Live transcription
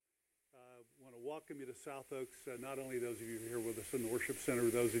welcome you to South Oaks, not only those of you here with us in the worship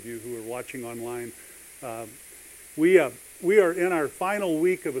center, those of you who are watching online. Uh, we are in our final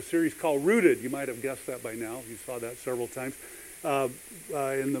week of a series called Rooted. You might have guessed that by now. You saw that several times.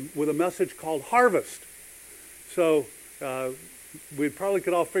 With a message called Harvest. So we probably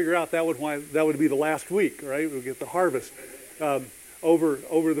could all figure out that would be the last week, right? We'll get the harvest. Over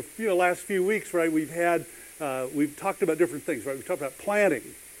the last few weeks, right? We've talked about different things, right? We've talked about planting.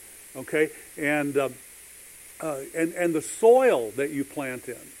 Okay, and the soil that you plant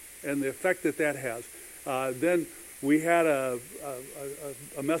in, and the effect that has. Then we had a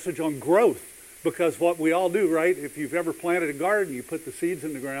message on growth, because what we all do, right? If you've ever planted a garden, you put the seeds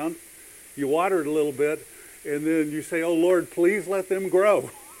in the ground, you water it a little bit, and then you say, "Oh Lord, please let them grow,"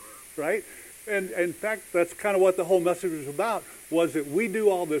 right? And in fact, that's kind of what the whole message was about. Was that we do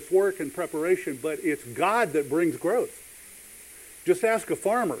all this work and preparation, but it's God that brings growth. Just ask a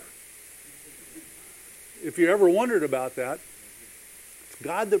farmer. If you ever wondered about that, it's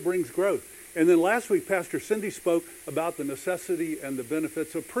God that brings growth. And then last week, Pastor Cindy spoke about the necessity and the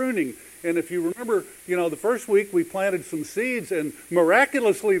benefits of pruning. And if you remember, the first week we planted some seeds, and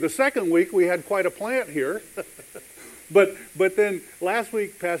miraculously the second week we had quite a plant here. but then last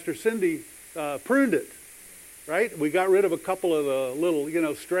week, Pastor Cindy pruned it, right? We got rid of a couple of the little,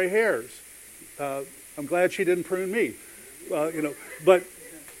 stray hairs. I'm glad she didn't prune me, but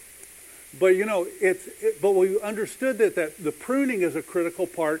we understood that the pruning is a critical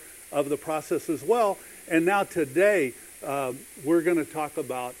part of the process as well. And now today, we're going to talk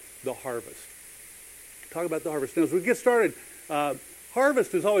about the harvest. Talk about the harvest. Now, as we get started,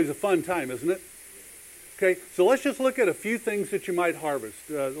 harvest is always a fun time, isn't it? Okay, so let's just look at a few things that you might harvest.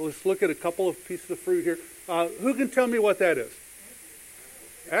 Let's look at a couple of pieces of fruit here. Who can tell me what that is?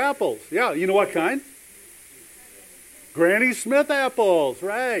 Apples. Yeah, you know what kind? Granny Smith apples,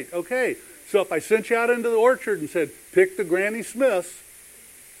 right? Okay, so if I sent you out into the orchard and said, pick the Granny Smiths,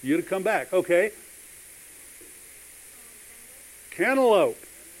 you'd have come back. Okay. Cantaloupe.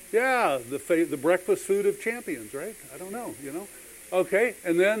 Yeah, the breakfast food of champions, right? I don't know, Okay,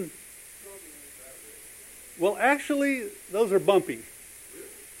 and then, well, actually, those are bumpy.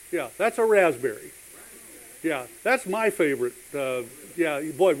 Yeah, that's a raspberry. Yeah, that's my favorite.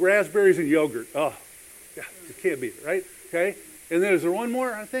 Raspberries and yogurt. Oh. Yeah, you can't beat it, right? Okay. And then is there one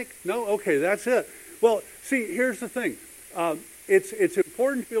more, I think? No? Okay, that's it. Well, see, here's the thing. It's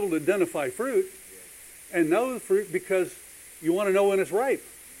important to be able to identify fruit and know the fruit because you want to know when it's ripe,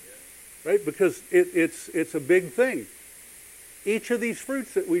 right? Because it's a big thing. Each of these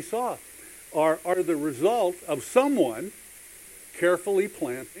fruits that we saw are the result of someone carefully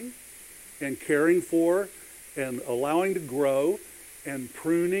planting and caring for and allowing to grow and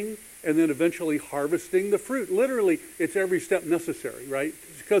pruning and then eventually harvesting the fruit. Literally, it's every step necessary, right?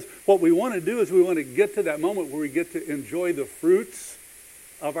 Because what we want to do is we want to get to that moment where we get to enjoy the fruits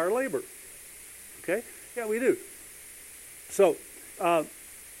of our labor. Okay? Yeah, we do. So how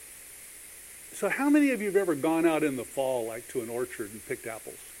many of you have ever gone out in the fall, like to an orchard and picked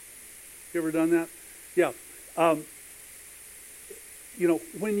apples? You ever done that? Yeah.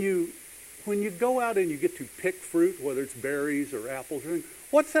 When you go out and you get to pick fruit, whether it's berries or apples or anything,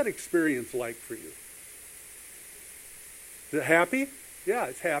 what's that experience like for you? Is it happy? Yeah,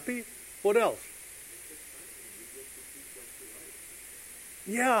 it's happy. What else?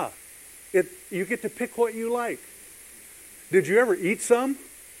 Yeah, you get to pick what you like. Did you ever eat some?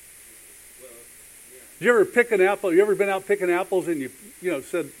 Did you ever pick an apple? You ever been out picking apples and you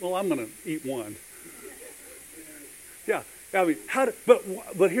said, "Well, I'm going to eat one." Yeah, I mean,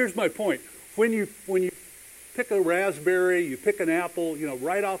 but here's my point. When you pick a raspberry, you pick an apple,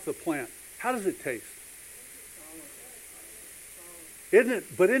 right off the plant. How does it taste?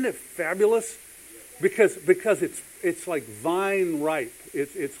 Isn't it fabulous? Because it's like vine ripe.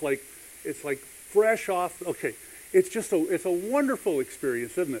 It's like fresh off. Okay, it's a wonderful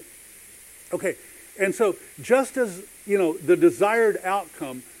experience, isn't it? Okay, and so just as the desired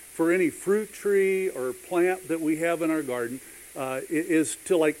outcome for any fruit tree or plant that we have in our garden is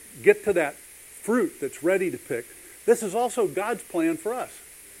to get to that fruit that's ready to pick. This is also God's plan for us.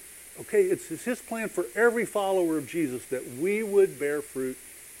 Okay, it's his plan for every follower of Jesus that we would bear fruit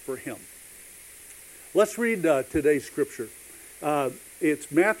for him. Let's read today's scripture.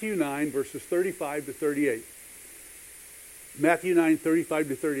 It's Matthew 9, verses 35 to 38. Matthew 9, 35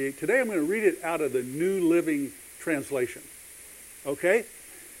 to 38. Today I'm going to read it out of the New Living Translation. Okay?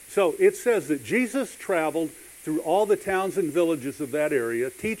 So it says that Jesus traveled through all the towns and villages of that area,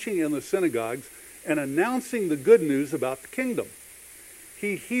 teaching in the synagogues and announcing the good news about the kingdom.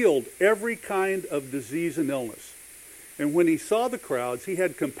 He healed every kind of disease and illness. And when he saw the crowds, he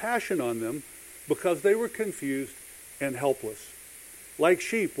had compassion on them because they were confused and helpless, like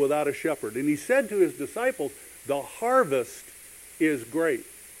sheep without a shepherd. And he said to his disciples, the harvest is great.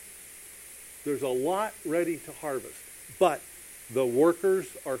 There's a lot ready to harvest, but the workers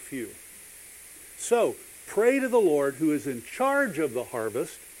are few. So pray to the Lord who is in charge of the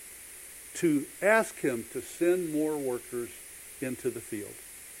harvest to ask him to send more workers into the field.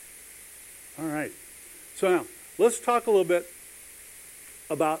 All right. So now, let's talk a little bit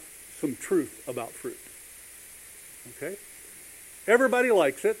about some truth about fruit. Okay? Everybody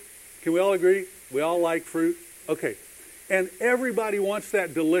likes it. Can we all agree? We all like fruit. Okay. And everybody wants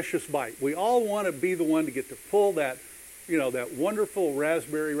that delicious bite. We all want to be the one to get to pull that, that wonderful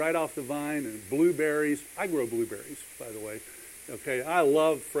raspberry right off the vine, and blueberries. I grow blueberries, by the way. Okay, I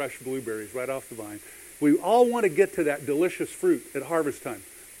love fresh blueberries right off the vine. We all want to get to that delicious fruit at harvest time.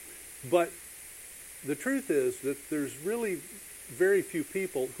 But the truth is that there's really very few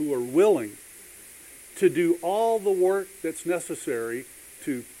people who are willing to do all the work that's necessary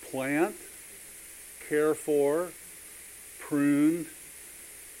to plant, care for, prune,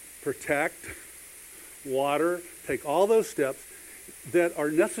 protect, water, take all those steps that are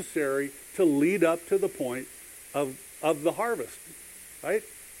necessary to lead up to the point of the harvest, right?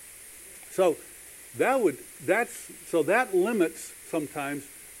 So that limits sometimes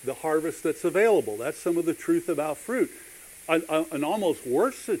the harvest that's available. That's some of the truth about fruit. An almost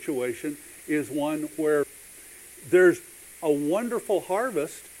worse situation is one where there's a wonderful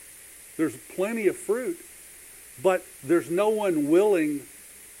harvest, there's plenty of fruit, but there's no one willing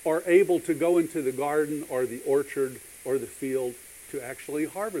or able to go into the garden or the orchard or the field to actually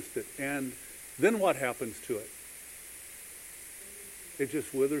harvest it. And then what happens to it? It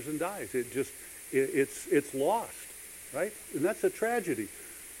just withers and dies. It's lost, right? And that's a tragedy.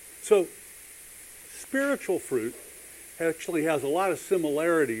 So spiritual fruit actually has a lot of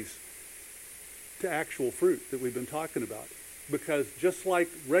similarities to actual fruit that we've been talking about. Because just like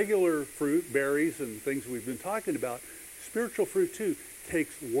regular fruit, berries and things we've been talking about, spiritual fruit too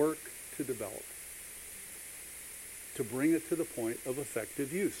takes work to develop, to bring it to the point of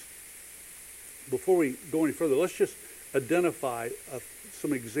effective use. Before we go any further, let's just identify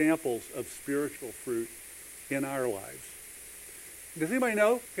some examples of spiritual fruit in our lives. Does anybody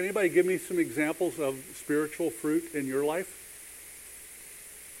know? Can anybody give me some examples of spiritual fruit in your life?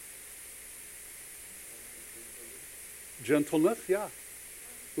 Gentleness, yeah.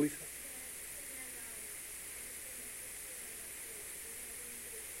 Lisa?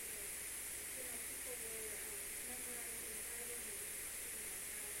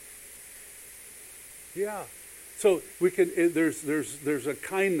 Yeah. So we can. There's a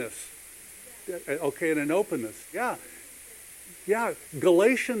kindness, okay, and an openness. Yeah. Yeah.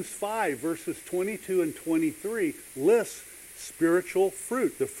 Galatians 5 verses 22 and 23 lists spiritual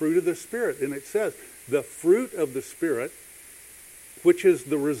fruit, the fruit of the Spirit, and it says the fruit of the Spirit, which is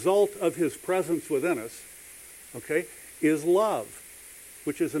the result of His presence within us, okay, is love,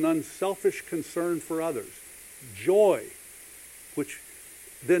 which is an unselfish concern for others, joy, which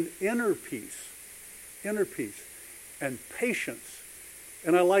then inner peace, and patience.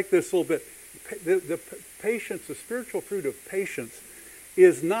 And I like this a little bit. The patience, the spiritual fruit of patience,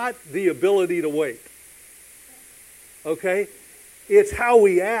 is not the ability to wait. Okay? It's how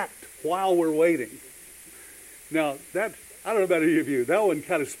we act while we're waiting. Now, I don't know about any of you, that one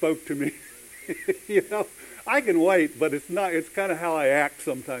kind of spoke to me. I can wait, but it's kind of how I act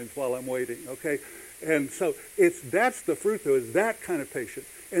sometimes while I'm waiting, okay? And so that's the fruit, though, is that kind of patience.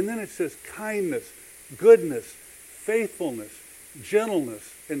 And then it says kindness, goodness, faithfulness,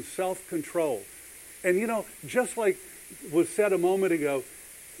 gentleness, and self-control. And just like was said a moment ago,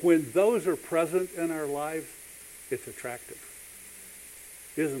 when those are present in our lives, it's attractive.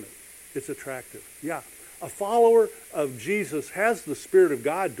 Isn't it? It's attractive. Yeah. A follower of Jesus has the Spirit of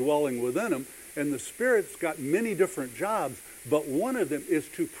God dwelling within him, and the Spirit's got many different jobs, but one of them is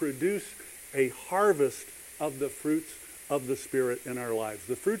to produce a harvest of the fruits of the Spirit in our lives.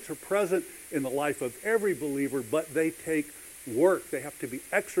 The fruits are present in the life of every believer, but they take work. They have to be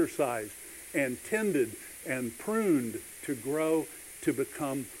exercised and tended and pruned to grow, to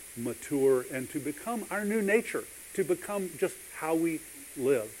become mature, and to become our new nature, to become just how we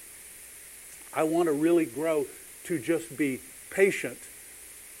live. I want to really grow to just be patient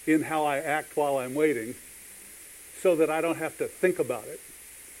in how I act while I'm waiting so that I don't have to think about it.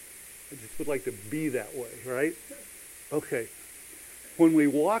 I just would like to be that way, right? Okay. When we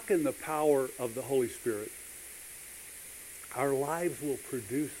walk in the power of the Holy Spirit, our lives will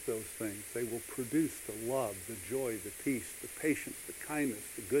produce those things. They will produce the love, the joy, the peace, the patience, the kindness,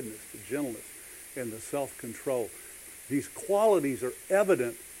 the goodness, the gentleness, and the self-control. These qualities are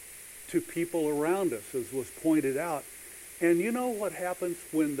evident to people around us, as was pointed out. And you know what happens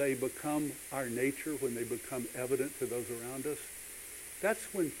when they become our nature, when they become evident to those around us?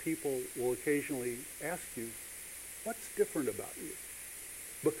 That's when people will occasionally ask you, what's different about you?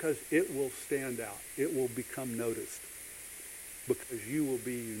 Because it will stand out. It will become noticed. Because you will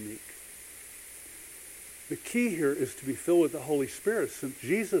be unique. The key here is to be filled with the Holy Spirit, since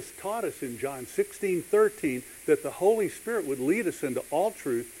Jesus taught us in John 16:13 that the Holy Spirit would lead us into all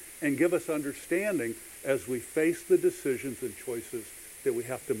truth and give us understanding as we face the decisions and choices that we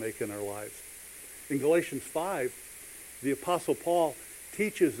have to make in our lives. In Galatians 5, the Apostle Paul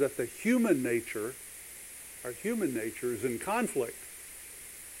teaches that the human nature, our human nature, is in conflict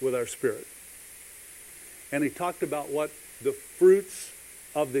with our spirit. And he talked about what the fruits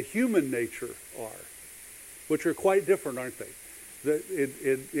of the human nature are, which are quite different, aren't they?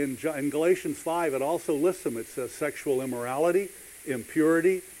 In Galatians 5, it also lists them. It says sexual immorality,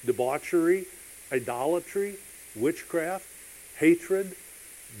 impurity, debauchery, idolatry, witchcraft, hatred,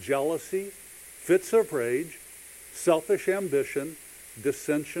 jealousy, fits of rage, selfish ambition,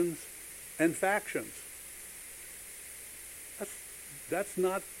 dissensions, and factions. That's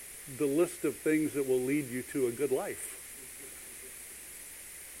not the list of things that will lead you to a good life.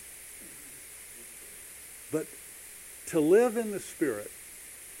 But to live in the Spirit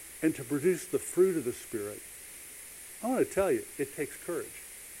and to produce the fruit of the Spirit, I want to tell you, it takes courage.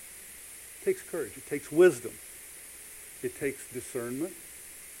 It takes courage. It takes wisdom. It takes discernment.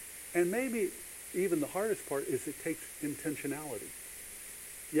 And maybe even the hardest part is it takes intentionality.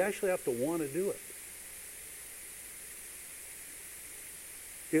 You actually have to want to do it.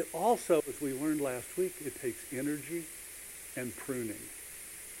 It also, as we learned last week, it takes energy and pruning.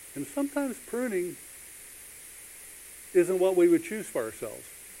 And sometimes pruning isn't what we would choose for ourselves.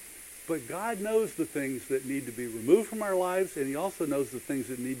 But God knows the things that need to be removed from our lives, and he also knows the things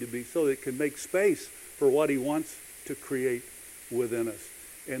that need to be so that it can make space for what he wants to create within us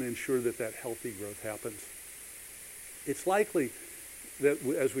and ensure that that healthy growth happens. It's likely that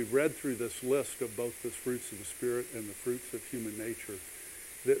as we've read through this list of both the fruits of the Spirit and the fruits of human nature,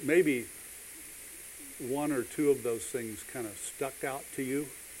 that maybe one or two of those things kind of stuck out to you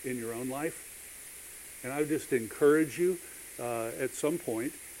in your own life. And I would just encourage you at some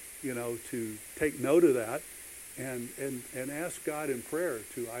point, to take note of that and ask God in prayer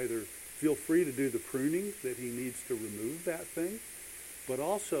to either feel free to do the pruning that he needs to remove that thing, but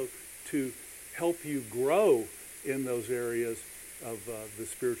also to help you grow in those areas of the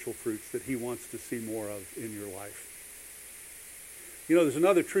spiritual fruits that he wants to see more of in your life. There's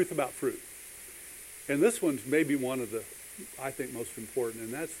another truth about fruit. And this one's maybe one of the, I think, most important,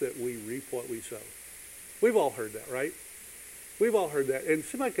 and that's that we reap what we sow. We've all heard that, right? We've all heard that. And it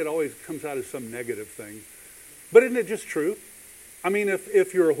seems like it always comes out as some negative thing. But isn't it just true? I mean,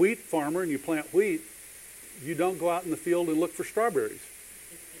 if you're a wheat farmer and you plant wheat, you don't go out in the field and look for strawberries.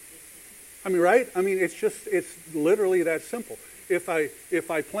 I mean, right? I mean, it's literally that simple. If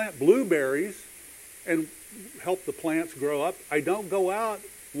I plant blueberries and help the plants grow up, I don't go out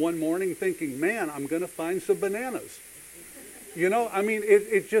one morning thinking, man, I'm going to find some bananas. I mean,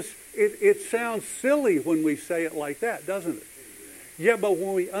 it sounds silly when we say it like that, doesn't it? Yeah, but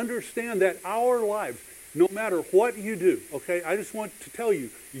when we understand that our lives, no matter what you do, okay, I just want to tell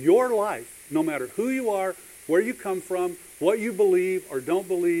you, your life, no matter who you are, where you come from, what you believe or don't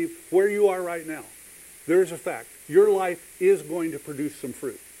believe, where you are right now, there's a fact. Your life is going to produce some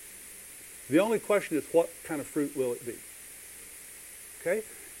fruit. The only question is, what kind of fruit will it be? Okay?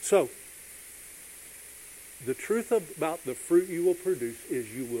 So, the truth about the fruit you will produce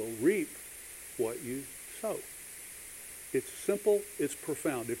is you will reap what you sow. It's simple, it's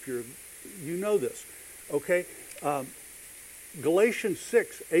profound. You know this. Okay? Galatians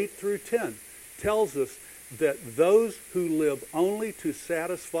 6, 8 through 10 tells us that those who live only to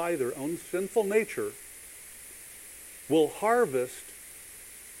satisfy their own sinful nature will harvest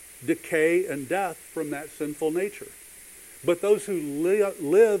decay and death from that sinful nature. But those who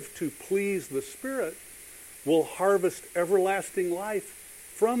live to please the Spirit will harvest everlasting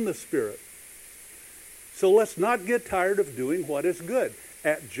life from the Spirit. So let's not get tired of doing what is good.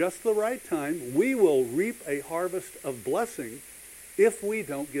 At just the right time, we will reap a harvest of blessing if we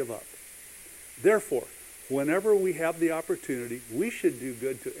don't give up. Therefore, whenever we have the opportunity, we should do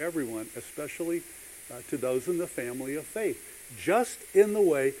good to everyone, especially to those in the family of faith. Just in the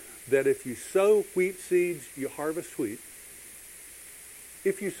way that if you sow wheat seeds, you harvest wheat.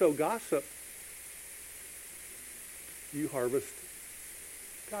 If you sow gossip, you harvest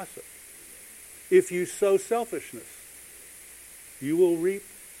gossip. If you sow selfishness, you will reap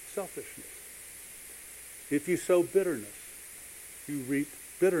selfishness. If you sow bitterness, you reap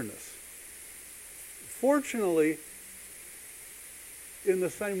bitterness. Unfortunately, in the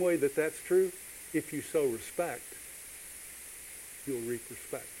same way that that's true, if you sow respect, you'll reap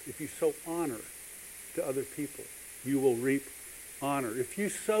respect. If you sow honor to other people, you will reap honor. If you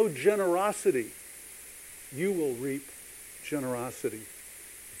sow generosity, you will reap generosity.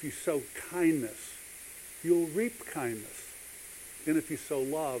 If you sow kindness, you'll reap kindness. And if you sow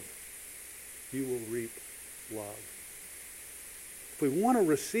love, you will reap love. If we want to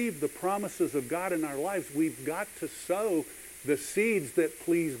receive the promises of God in our lives, we've got to sow the seeds that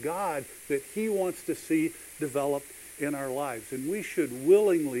please God, that he wants to see developed in our lives. And we should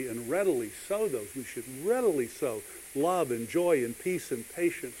willingly and readily sow those. We should readily sow love and joy and peace and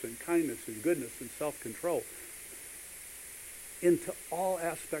patience and kindness and goodness and self-control into all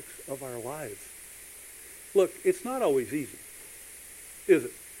aspects of our lives. Look, it's not always easy, is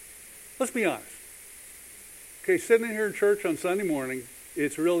it? Let's be honest. Okay, sitting here in church on Sunday morning,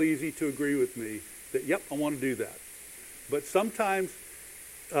 it's real easy to agree with me that, yep, I want to do that. But sometimes,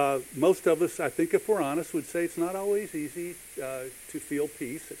 most of us, I think if we're honest, would say it's not always easy to feel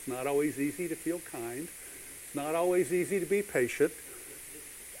peace. It's not always easy to feel kind. It's not always easy to be patient.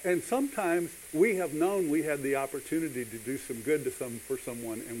 And sometimes we have known we had the opportunity to do some good for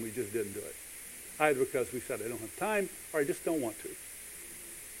someone, and we just didn't do it. Either because we said, I don't have time, or I just don't want to.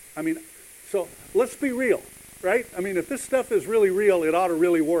 I mean, so let's be real, right? I mean, if this stuff is really real, it ought to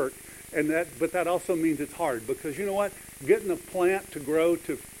really work. But that also means it's hard, because you know what? Getting a plant to grow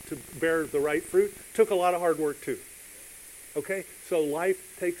to bear the right fruit took a lot of hard work too. Okay? So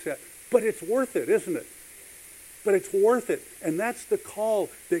life takes that. But it's worth it, isn't it? But it's worth it. And that's the call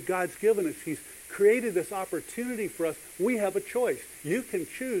that God's given us. He's created this opportunity for us. We have a choice. You can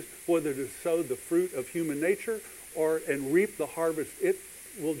choose whether to sow the fruit of human nature and reap the harvest it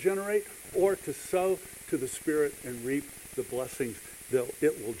will generate, or to sow to the Spirit and reap the blessings that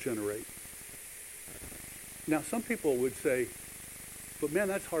it will generate. Now, some people would say, but man,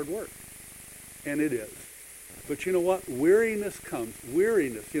 that's hard work. And it is. But you know what? Weariness comes.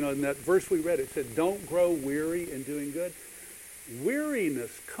 Weariness. You know, in that verse we read, it said, don't grow weary in doing good.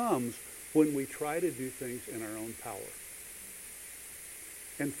 Weariness comes when we try to do things in our own power.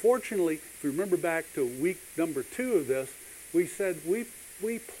 And fortunately, if you remember back to week number 2 of this, we said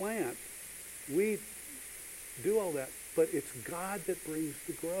we plant, we do all that, but it's God that brings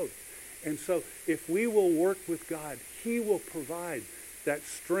the growth. And so if we will work with God, he will provide that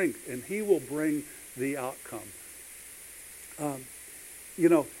strength, and he will bring the outcome. You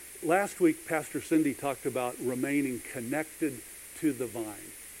know, last week Pastor Cindy talked about remaining connected to the vine,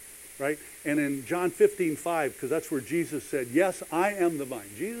 right? And in John 15:5, because that's where Jesus said, yes, I am the vine.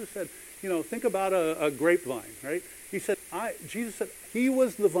 Jesus said, you know, think about a grapevine, right? He said, Jesus said he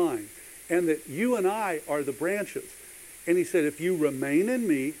was the vine, and that you and I are the branches. And he said, if you remain in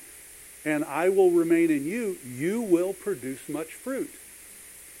me and I will remain in you, you will produce much fruit.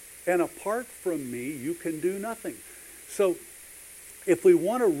 And apart from me, you can do nothing. So if we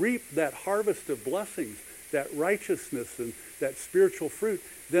want to reap that harvest of blessings, that righteousness and that spiritual fruit,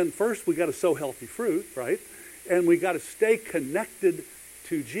 then first we got to sow healthy fruit, right? And we got to stay connected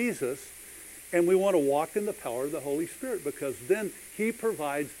to Jesus, and we want to walk in the power of the Holy Spirit, because then he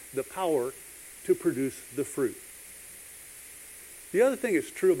provides the power to produce the fruit. The other thing that's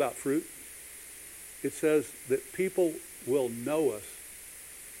true about fruit, it says that people will know us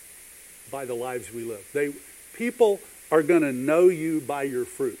by the lives we live. People are going to know you by your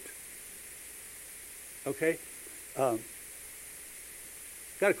fruit. Okay? Got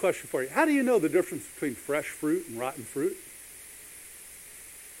a question for you. How do you know the difference between fresh fruit and rotten fruit?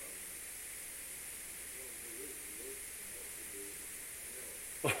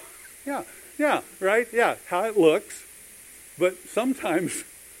 Yeah, right? Yeah, how it looks. But sometimes,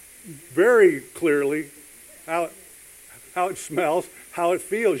 very clearly, how it smells, how it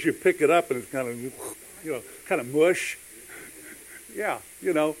feels. You pick it up and it's kind of, kind of mush. Yeah,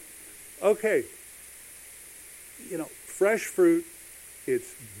 okay. Fresh fruit,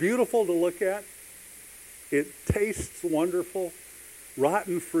 it's beautiful to look at. It tastes wonderful.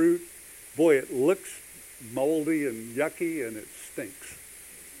 Rotten fruit, boy, it looks moldy and yucky, and it stinks.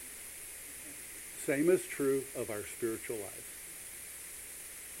 Same is true of our spiritual life.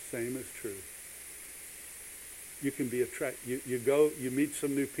 Same is true. You can be you meet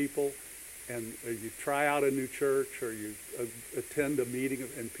some new people, and you try out a new church, or you attend a meeting,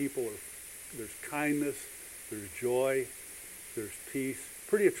 and there's kindness, there's joy, there's peace.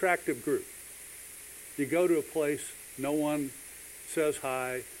 Pretty attractive group. You go to a place, no one says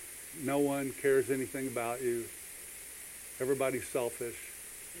hi, no one cares anything about you, everybody's selfish.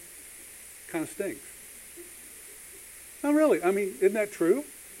 Kind of stinks. No, really. I mean, isn't that true?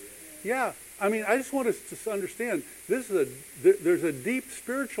 Yeah. I mean, I just want us to understand there's a deep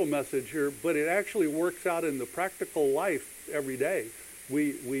spiritual message here, but it actually works out in the practical life every day.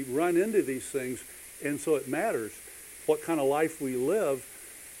 We run into these things, and so it matters what kind of life we live,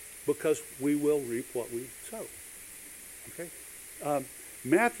 because we will reap what we sow. Okay?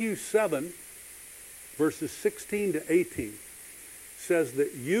 Matthew 7, verses 16 to 18 says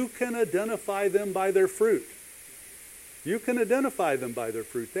that you can identify them by their fruit. You can identify them by their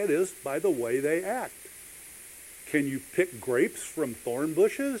fruit. That is, by the way they act. Can you pick grapes from thorn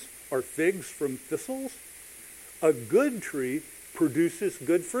bushes or figs from thistles? A good tree produces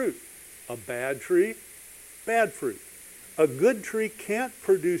good fruit. A bad tree, bad fruit. A good tree can't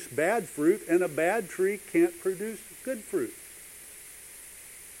produce bad fruit, and a bad tree can't produce good fruit.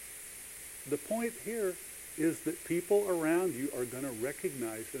 The point here is that people around you are going to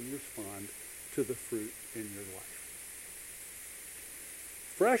recognize and respond to the fruit in your life.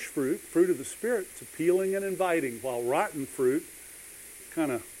 Fresh fruit, fruit of the Spirit, it's appealing and inviting, while rotten fruit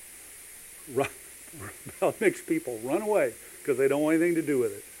kind of makes people run away because they don't want anything to do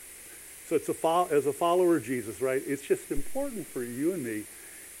with it. So as a follower of Jesus, right, it's just important for you and me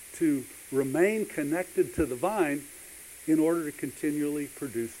to remain connected to the vine in order to continually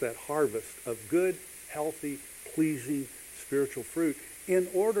produce that harvest of good, healthy, pleasing spiritual fruit, in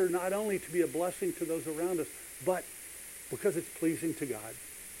order not only to be a blessing to those around us, but because it's pleasing to God.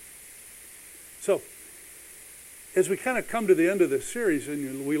 So, as we kind of come to the end of this series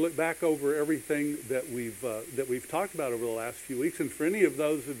and we look back over everything that we've talked about over the last few weeks, and for any of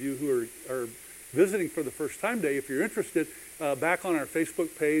those of you who are visiting for the first time today, if you're interested, back on our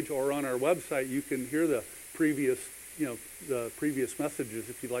Facebook page or on our website, you can hear the previous messages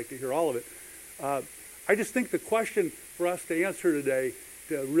if you'd like to hear all of it. I just think the question for us to answer today,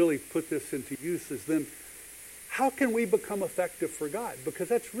 to really put this into use, is then, how can we become effective for God? Because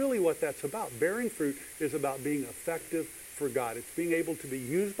that's really what that's about. Bearing fruit is about being effective for God. It's being able to be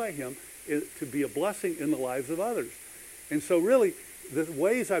used by Him to be a blessing in the lives of others. And so really, the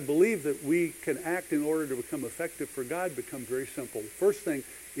ways I believe that we can act in order to become effective for God become very simple. The first thing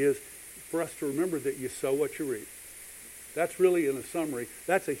is for us to remember that you sow what you reap. That's really, in a summary,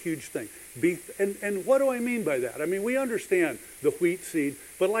 that's a huge thing. And what do I mean by that? I mean, we understand the wheat seed,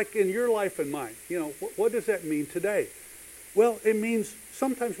 but like in your life and mine, what does that mean today? Well, it means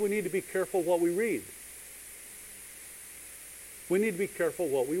sometimes we need to be careful what we read. We need to be careful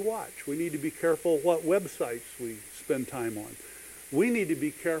what we watch. We need to be careful what websites we spend time on. We need to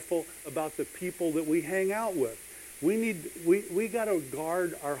be careful about the people that we hang out with. We got to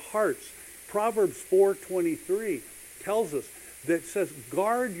guard our hearts. Proverbs 4:23 tells us that says,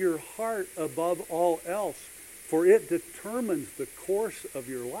 guard your heart above all else, for it determines the course of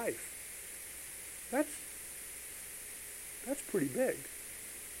your life. That's pretty big.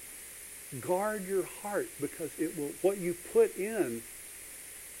 Guard your heart, because it will, what you put in,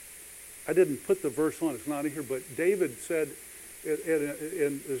 I didn't put the verse on, it's not in here, but David said,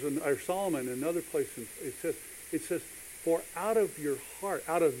 or Solomon in another place, it says, for out of your heart,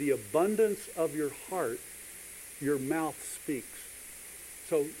 out of the abundance of your heart, your mouth speaks.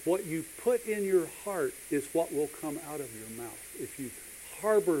 So what you put in your heart is what will come out of your mouth. If you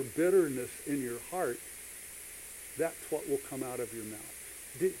harbor bitterness in your heart, that's what will come out of your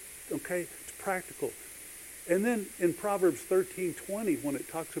mouth. Okay? It's practical. And then in Proverbs 13:20, when it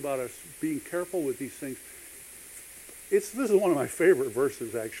talks about us being careful with these things, this is one of my favorite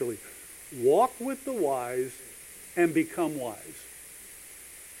verses, actually. Walk with the wise and become wise.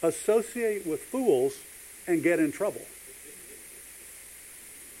 Associate with fools and get in trouble.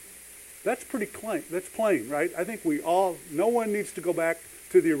 That's pretty plain. That's plain, right? I think no one needs to go back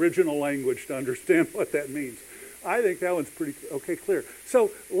to the original language to understand what that means. I think that one's pretty clear.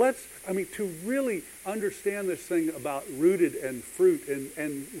 So to really understand this thing about rooted and fruit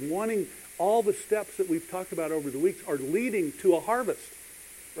and wanting all the steps that we've talked about over the weeks are leading to a harvest,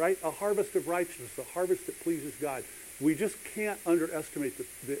 right? A harvest of righteousness, a harvest that pleases God. We just can't underestimate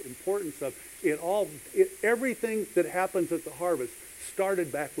the importance of it all. Everything that happens at the harvest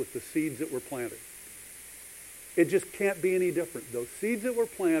started back with the seeds that were planted. It just can't be any different. Those seeds that were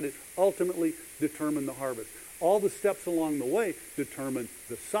planted ultimately determine the harvest. All the steps along the way determine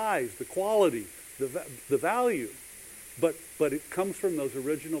the size, the quality, the value. But it comes from those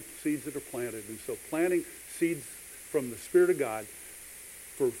original seeds that are planted. And so planting seeds from the Spirit of God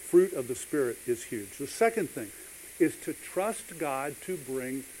for fruit of the Spirit is huge. The second thing is to trust God to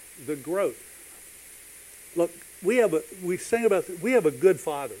bring the growth. Look, we have a good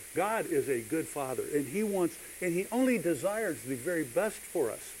Father. God is a good Father, and He only desires the very best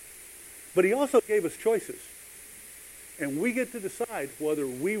for us. But He also gave us choices. And we get to decide whether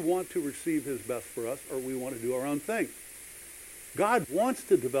we want to receive his best for us or we want to do our own thing. God wants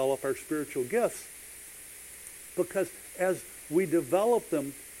to develop our spiritual gifts because as we develop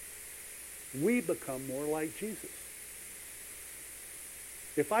them, we become more like Jesus.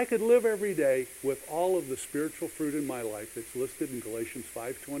 If I could live every day with all of the spiritual fruit in my life that's listed in Galatians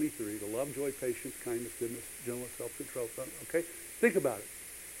 5:23, the love, joy, patience, kindness, goodness, gentleness, self-control, okay? Think about it.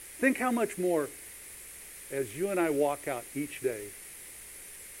 Think how much more as you and I walk out each day,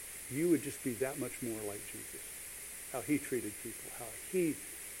 you would just be that much more like Jesus. How he treated people, how he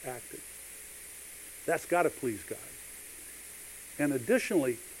acted. That's got to please God. And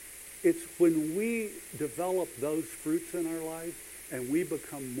additionally, it's when we develop those fruits in our lives and we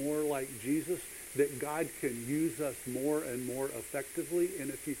become more like Jesus that God can use us more and more effectively. And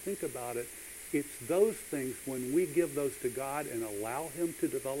if you think about it, it's those things, when we give those to God and allow him to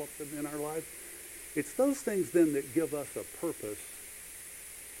develop them in our lives, it's those things then that give us a purpose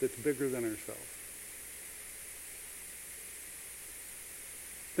that's bigger than ourselves.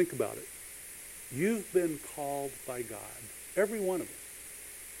 Think about it. You've been called by God, every one of us.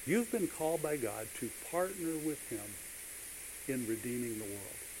 You've been called by God to partner with him in redeeming the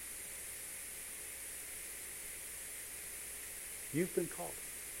world. You've been called.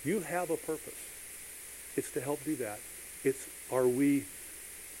 You have a purpose. It's to help do that. It's are we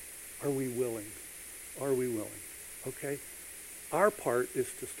willing? Are we willing? Okay? Our part is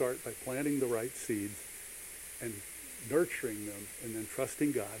to start by planting the right seeds and nurturing them and then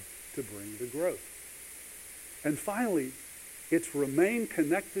trusting God to bring the growth. And finally, it's remain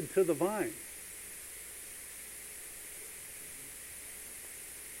connected to the vine.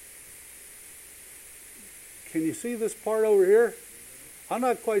 Can you see this part over here? I'm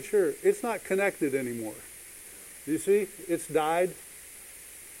not quite sure. It's not connected anymore. Do you see? It's died.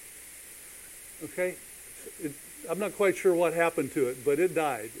 Okay? I'm not quite sure what happened to it, but it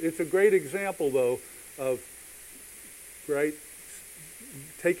died. It's a great example, though, of, right,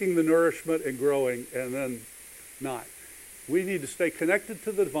 taking the nourishment and growing and then not. We need to stay connected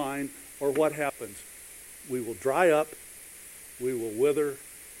to the vine, or what happens? We will dry up, we will wither,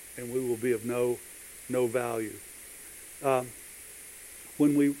 and we will be of no value. Now,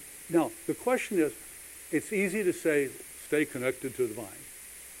 the question is, it's easy to say, stay connected to the vine.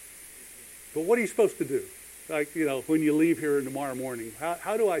 But what are you supposed to do? Like, when you leave here tomorrow morning,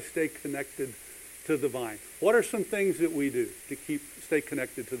 how do I stay connected to the vine? What are some things that we do to stay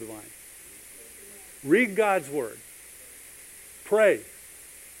connected to the vine? Read God's word. Pray.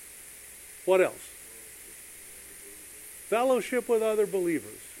 What else? Fellowship with other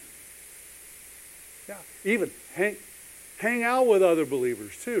believers. Yeah, even hang out with other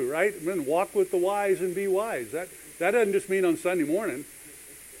believers too, right? And then walk with the wise and be wise. That doesn't just mean on Sunday morning.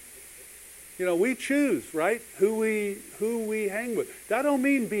 We choose, right, who we hang with. That don't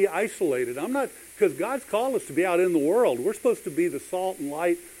mean be isolated. Because God's called us to be out in the world. We're supposed to be the salt and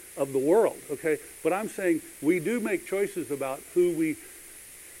light of the world, okay? But I'm saying we do make choices about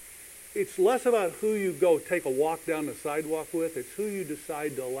it's less about who you go take a walk down the sidewalk with. It's who you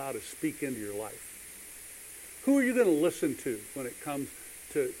decide to allow to speak into your life. Who are you going to listen to when it comes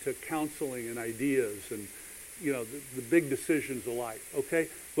to counseling and ideas and, the big decisions of life, okay?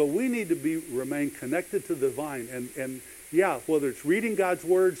 But we need to remain connected to the vine. And yeah, whether it's reading God's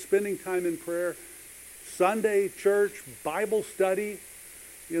word, spending time in prayer, Sunday, church, Bible study.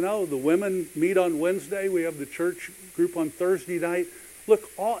 The women meet on Wednesday. We have the church group on Thursday night. Look,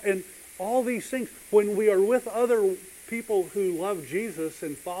 all these things, when we are with other people who love Jesus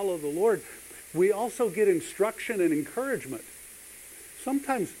and follow the Lord, we also get instruction and encouragement.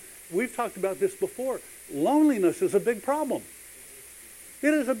 Sometimes, we've talked about this before, loneliness is a big problem.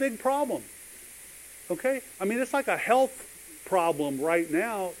 It is a big problem. Okay? It's like a health problem right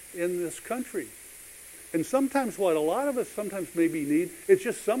now in this country. And sometimes what a lot of us maybe need is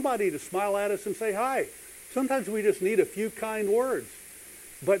just somebody to smile at us and say hi. Sometimes we just need a few kind words.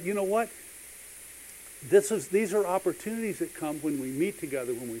 But you know what? These are opportunities that come when we meet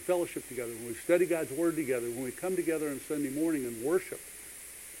together, when we fellowship together, when we study God's word together, when we come together on Sunday morning and worship.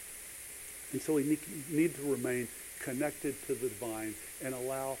 And so we need to remain connected to the vine and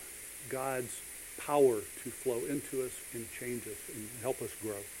allow God's power to flow into us and change us and help us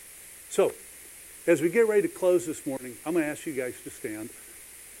grow. So, as we get ready to close this morning, I'm going to ask you guys to stand.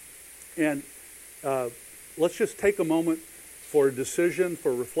 And let's just take a moment for a decision,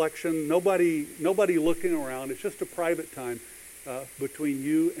 for reflection. Nobody looking around. It's just a private time between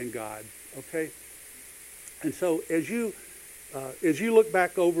you and God. Okay? And so as you look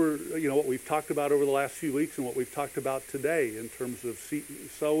back over what we've talked about over the last few weeks and what we've talked about today in terms of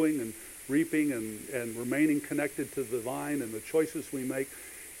sowing and reaping and remaining connected to the vine and the choices we make,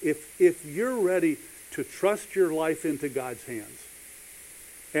 if you're ready to trust your life into God's hands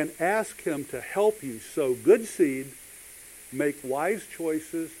and ask him to help you sow good seed, make wise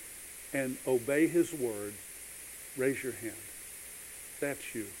choices, and obey his word, raise your hand.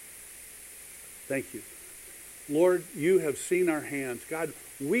 That's you. Thank you. Lord, you have seen our hands. God,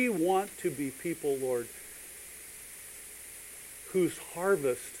 we want to be people, Lord, whose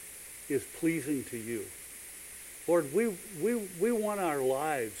harvest is pleasing to you. Lord, we want our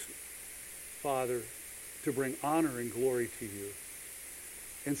lives, Father, to bring honor and glory to you.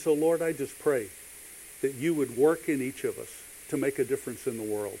 And so, Lord, I just pray that you would work in each of us to make a difference in the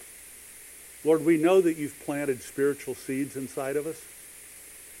world. Lord, we know that you've planted spiritual seeds inside of us,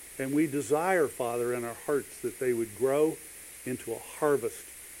 and we desire, Father, in our hearts that they would grow into a harvest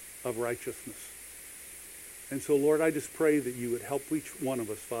of righteousness. And so, Lord, I just pray that you would help each one of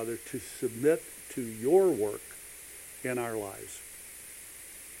us, Father, to submit to your work in our lives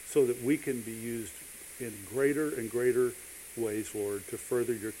so that we can be used in greater and greater ways, Lord, to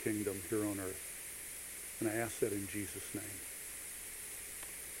further your kingdom here on earth. And I ask that in Jesus' name.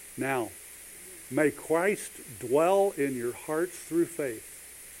 Now, may Christ dwell in your hearts through faith,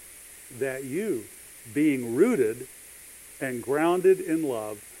 that you, being rooted and grounded in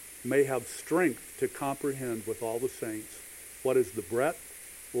love, may have strength to comprehend with all the saints what is the breadth,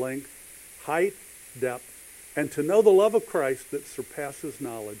 length, height, depth, and to know the love of Christ that surpasses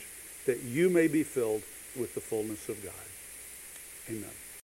knowledge, that you may be filled with the fullness of God. Amen.